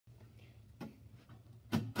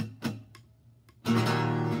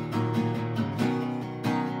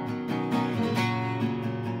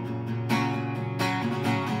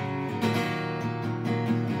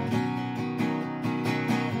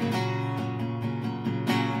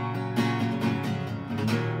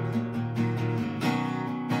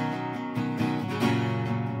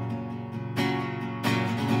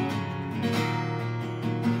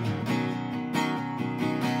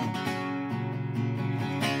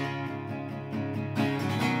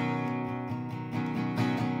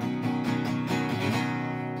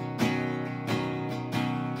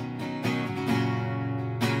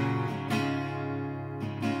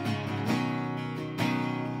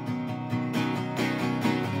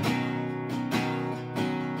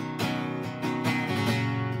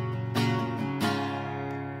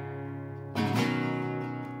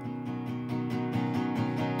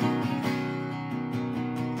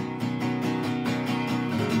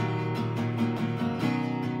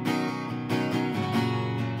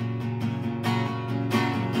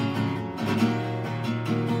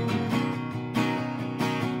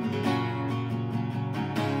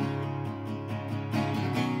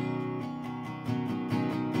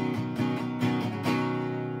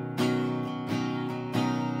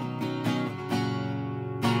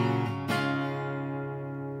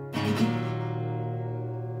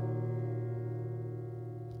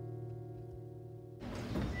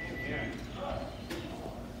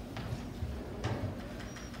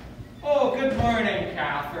morning,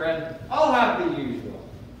 Catherine. I'll have the usual.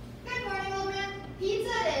 Good morning, old man.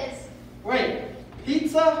 Pizza it is. Wait,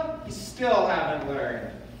 pizza? You still haven't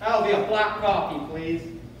learned. That'll be a black coffee, please.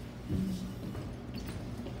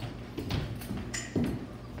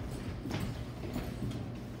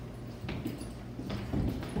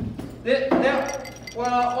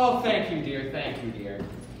 Well, thank you, dear. Thank you, dear.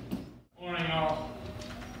 Morning, all.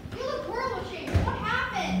 You look horrible, Shane. What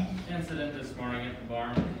happened? Incident this morning at the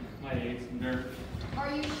barn. Might ate some dirt. Are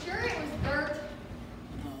you sure it was dirt?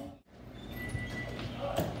 No.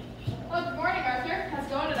 Oh, good morning, Arthur. How's it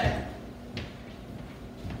going today?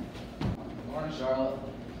 Good morning, Charlotte.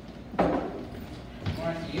 Good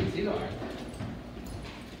morning to you too, Arthur.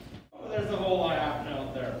 Oh, there's a whole lot happening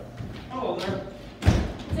out there. Hello there.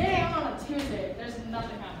 It's 8 a.m. on a Tuesday. There's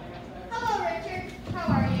nothing happening out there. Hello, Richard. How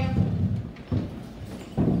are you?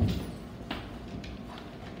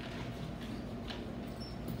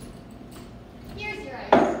 Here's your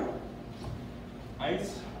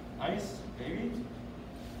ice. Ice, baby.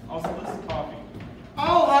 Also, this is coffee.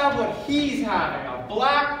 I'll have what he's having, a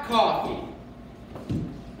black coffee.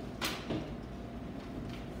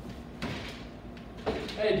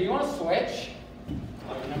 Hey, do you want to switch? I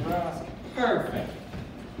would never ask. Perfect.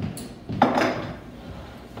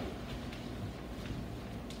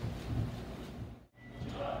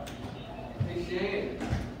 Hey Shane,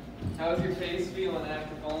 how's your face feeling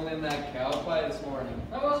after falling in that cow pie this morning?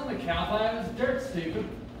 That wasn't the cow pie, it was dirt, stupid.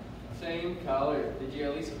 Same color. Did you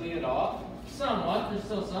at least clean it off? Somewhat, there's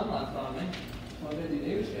still some left on me. What did you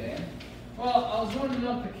do, Shane? Well, I was going to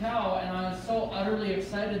milk the cow, and I was so utterly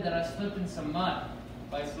excited that I slipped in some mud.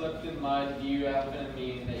 If I slipped in mud, do you happen to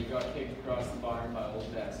mean that you got kicked across the barn by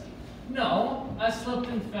old Bessie? No, I slipped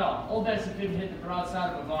and fell. Old Bessie couldn't hit the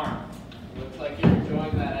broadside of a barn. Looks like you're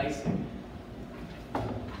enjoying that icing. Calm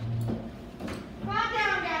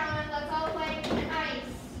down, gentlemen. Let's all play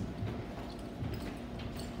ice.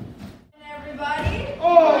 And everybody.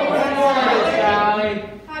 Oh, good morning, Sally.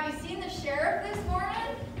 Have you seen the sheriff this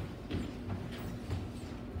morning?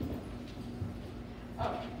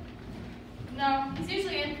 Oh. No, he's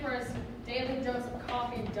usually in for his daily dose of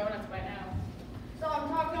coffee and donuts by now. So I'm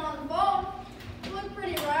talking on the phone. You look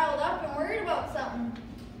pretty riled up and worried about something.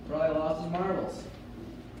 Probably lost his marbles.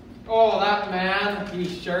 Oh, that man, he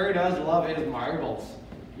sure does love his marbles.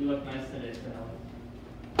 You look nice today,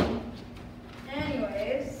 Sally.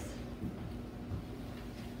 Anyways.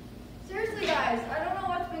 Seriously, guys, I don't know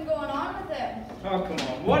what's been going on with him. Oh, come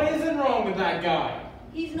on. What isn't wrong with that guy?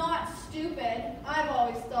 He's not stupid. I've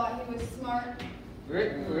always thought he was smart.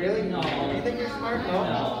 Really? No. You think you're smart? No.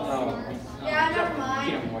 No. Yeah, never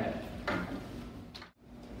mind. Get him wet.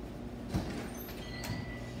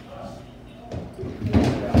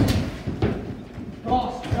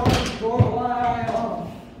 Boss, don't door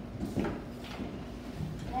while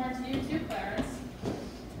Morning to you too, Clarence.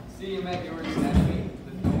 See you met yours enemy,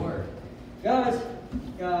 the door. Guys,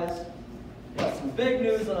 got some big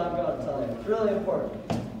news that I've got to tell you. It's really important.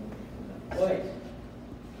 Wait,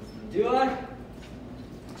 do I?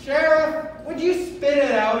 Sheriff, would you spit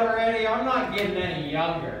it out already? I'm not getting any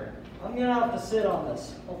younger. I'm gonna have to sit on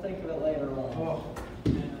this. I'll think of it later on. Oh.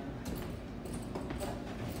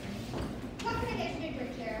 What can I get you to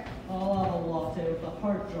drink, Sheriff? I'll have a latte with a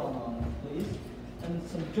heart drawn on it, please. And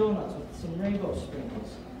some donuts with some rainbow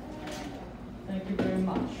sprinkles. Thank you very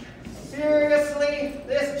much. Seriously?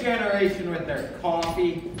 This generation with their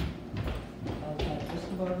coffee? I've had just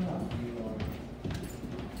about enough, you are.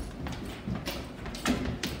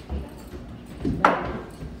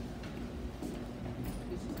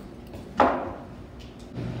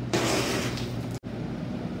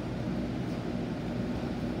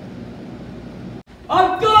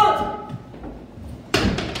 I've got it!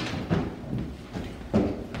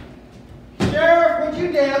 Sheriff, would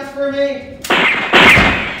you dance for me?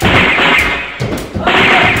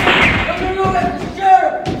 I'm gonna go get the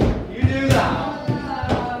sheriff! You do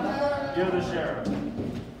that. You're the sheriff.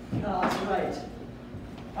 No, that's right.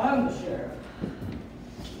 I'm the sheriff.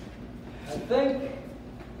 I think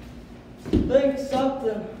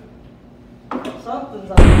something's up there.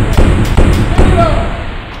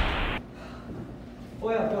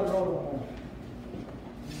 Boy, I've got a roll on.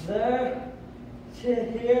 There,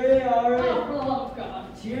 here, Oh, alright. for the love of God.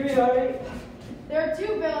 Here, alright. There are 2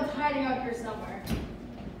 villains hiding out here somewhere.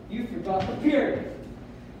 You forgot the period.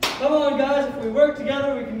 Come on, guys. If we work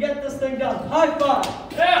together, we can get this thing done. High five.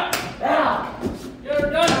 Yeah! Yeah. Get her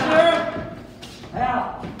done, Sheriff!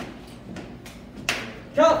 Yeah.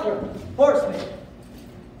 Catherine, horse me.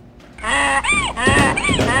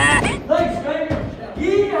 Thanks, stranger.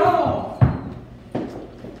 Yeehaw!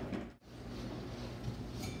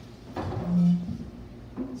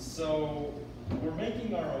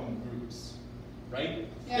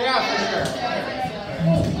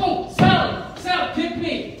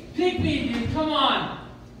 Beechy, come on.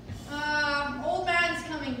 Old man's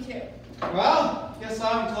coming too. Well, guess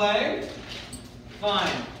I'm claimed.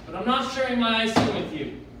 Fine, but I'm not sharing my icing with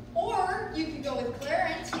you. Or you could go with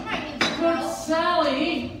Clarence. He might need some But help.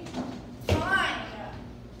 Sally! Fine.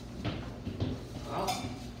 Well,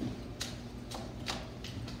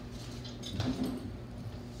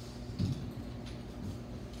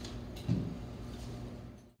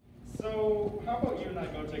 So, how about you and I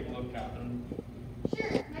go take a look, Captain?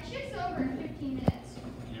 Sure. My shift's over in 15 minutes.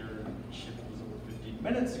 Your shift was over 15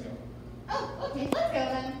 minutes ago. Oh, okay. Let's go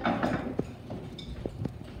then.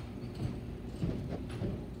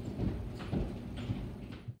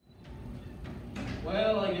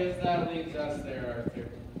 well, I guess that leaves us there, Arthur.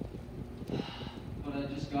 But I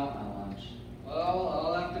just got my lunch. Well,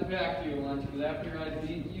 I'll have to pack you lunch, because after I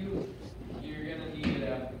feed you, you're gonna need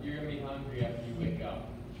it. You're gonna be hungry after you wake up.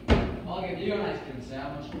 I'll give you an ice cream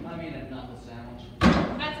sandwich. I mean a knuckle sandwich.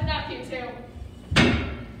 That's enough, you two.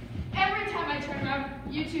 Every time I turn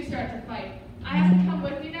around, you two start to fight. I have to come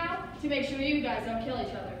with you now to make sure you guys don't kill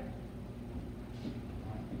each other.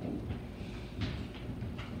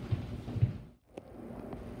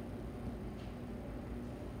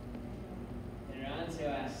 They're on to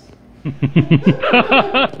us.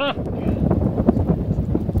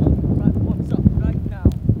 What's up right now?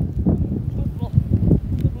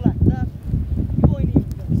 Good like that. You ain't even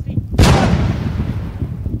gonna see.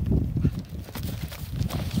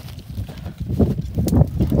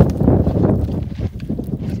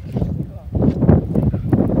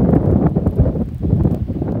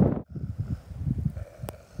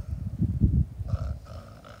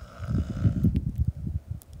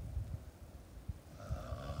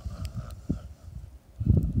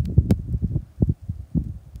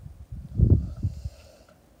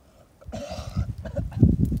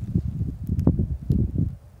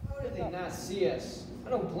 How did they not see us? I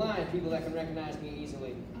know blind people that can recognize me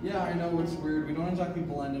easily. Yeah, I know it's weird. We don't exactly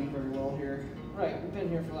blend in very well here. Right, we've been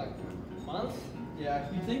here for like a month.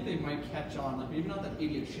 Yeah, you'd think they might catch on. Like, maybe not that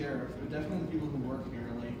idiot sheriff, but definitely the people who work here.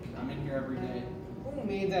 Like, I'm in here every day. Who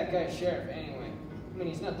made that guy sheriff anyway? I mean,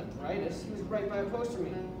 he's not the brightest. He was right by a poster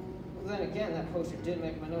man. Well, then again, that poster did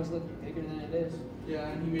make my nose look bigger than it is. Yeah,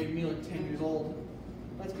 and he made me like 10 years old.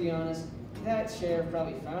 Let's be honest, that sheriff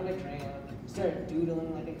probably found a crayon, started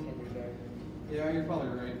doodling like a kindergartner. Yeah, you're probably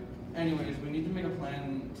right. Anyways, we need to make a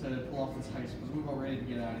plan to pull off this heist because we're about ready to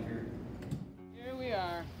get out of here. Here we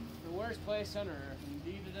are, the worst place on earth.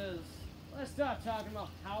 Indeed it is. Let's stop talking about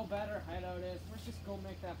how bad our hideout is. Let's just go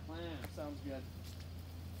make that plan. Sounds good.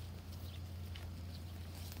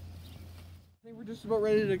 I think we're just about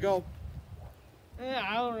ready to go. Yeah,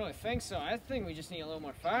 I don't really think so. I think we just need a little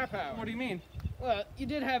more firepower. What do you mean? Well, you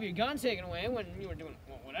did have your gun taken away when you were doing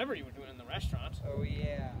whatever you were doing in the restaurant. Oh,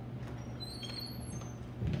 yeah.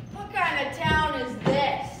 What kind of town is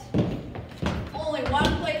this? Only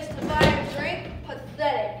one place to buy a drink?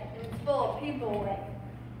 Pathetic. And it's full of people like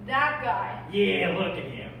that guy. Yeah, look at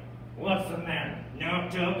him. What's the matter?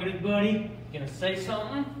 Not talking to buddy? Gonna say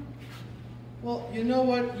something? Well, you know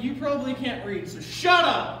what? You probably can't read, so shut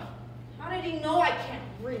up! How did he know I can't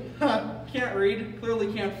read? Can't read.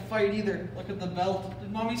 Clearly can't fight either. Look at the belt.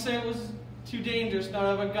 Did mommy say it was too dangerous not to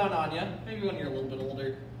have a gun on you? Maybe when you're a little bit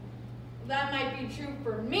older. That might be true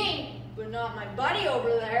for me, but not my buddy over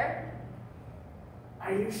there.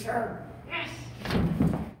 Are you sure? Yes.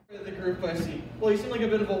 The group I see. Well, you seem like a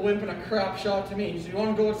bit of a wimp and a crap shot to me. So you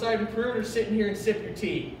want to go outside and prove it or sit in here and sip your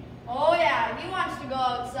tea? Oh yeah, he wants to go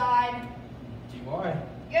outside. Gee, why?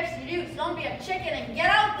 Yes you do, so don't be a chicken and get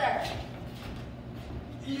out there.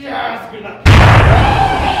 Yes, good luck.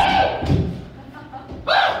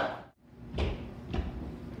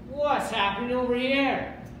 What's happening over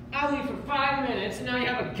here? I leave for 5 minutes and now you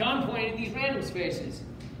have a gun pointed at these random spaces.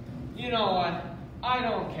 You know what? I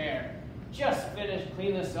don't care. Just finish,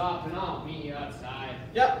 clean this up, and I'll meet you outside.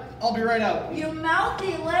 Yep, I'll be right out. You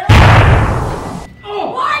mouthy little...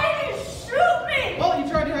 Oh! Why did you shoot me? Well, you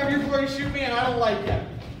tried to have your boy shoot me and I don't like it.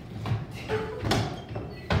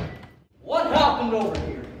 What happened over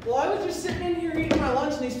here? Well, I was just sitting in here eating my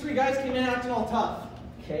lunch and these three guys came in acting all tough.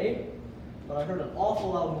 Okay, but I heard an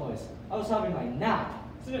awful loud noise. I was having my nap.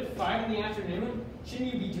 Isn't it 5 in the afternoon?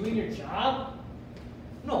 Shouldn't you be doing your job?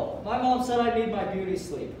 No, my mom said I need my beauty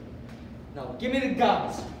sleep. Now, give me the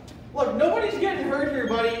guns. Look, nobody's getting hurt here,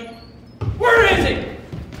 buddy. Where is it?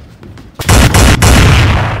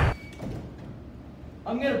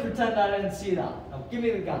 I'm gonna pretend I didn't see that. Now, give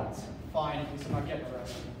me the guns. Fine, at least I'm not getting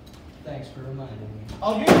arrested. Thanks for reminding me.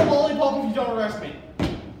 I'll give you a lollipop if you don't arrest me.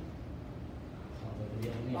 Sounds like a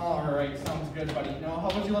deal to me. Alright, sounds good, buddy. Now, how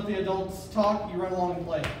about you let the adults talk, you run along and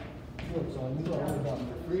play. Look, son, you got all done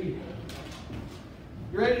for free.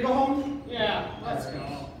 You ready to go home? Yeah, let's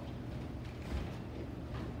go.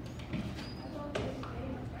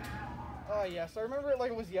 Oh, yes. I remember it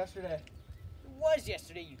like it was yesterday. It was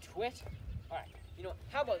yesterday, you twit. All right, you know,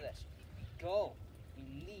 how about this? Go. We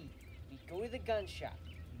leave. We go to the gun shop.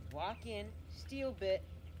 We walk in, steal a bit,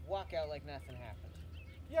 walk out like nothing happened.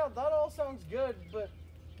 Yeah, that all sounds good, but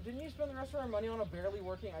didn't you spend the rest of our money on a barely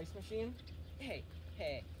working ice machine? Hey,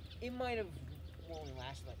 it might have only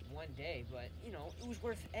lasted like one day, but, you know, it was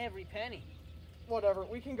worth every penny. Whatever,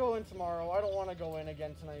 we can go in tomorrow. I don't want to go in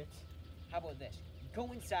again tonight. How about this?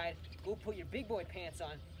 Go inside, go put your big boy pants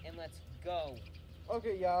on, and let's go.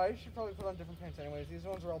 Okay, yeah, I should probably put on different pants anyways. These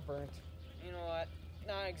ones are all burnt. You know what?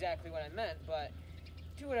 Not exactly what I meant, but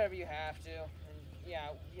do whatever you have to. And yeah,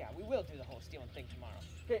 we will do the whole stealing thing tomorrow.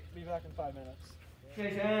 Okay, be back in 5 minutes.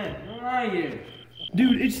 Jason, where are you?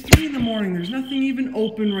 Dude, it's 3 in the morning. There's nothing even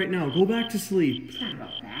open right now. Go back to sleep. It's not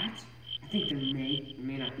about that. I think there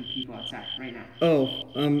may not be people outside right now. Oh,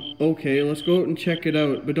 okay. Let's go out and check it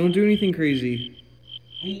out. But don't do anything crazy.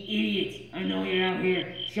 Hey, idiots! I know you're out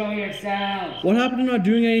here. Show yourselves! What happened to not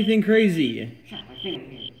doing anything crazy? Shut up, I think I'm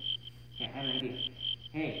here. Yeah, I have an idea.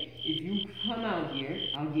 Hey, if you come out here,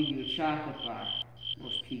 I'll give you a chocolate bar.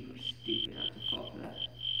 Most people are stupid enough to fall for that.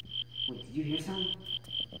 Wait, did you hear something?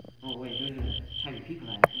 Oh, wait, those are the tiny people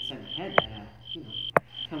that inside my head that, you know,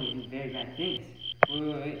 tell me to do very bad things.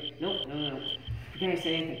 Wait. No. You can't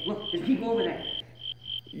say anything. Look, there's people over there.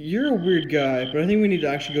 You're a weird guy, but I think we need to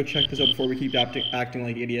actually go check this out before we keep acting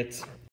like idiots.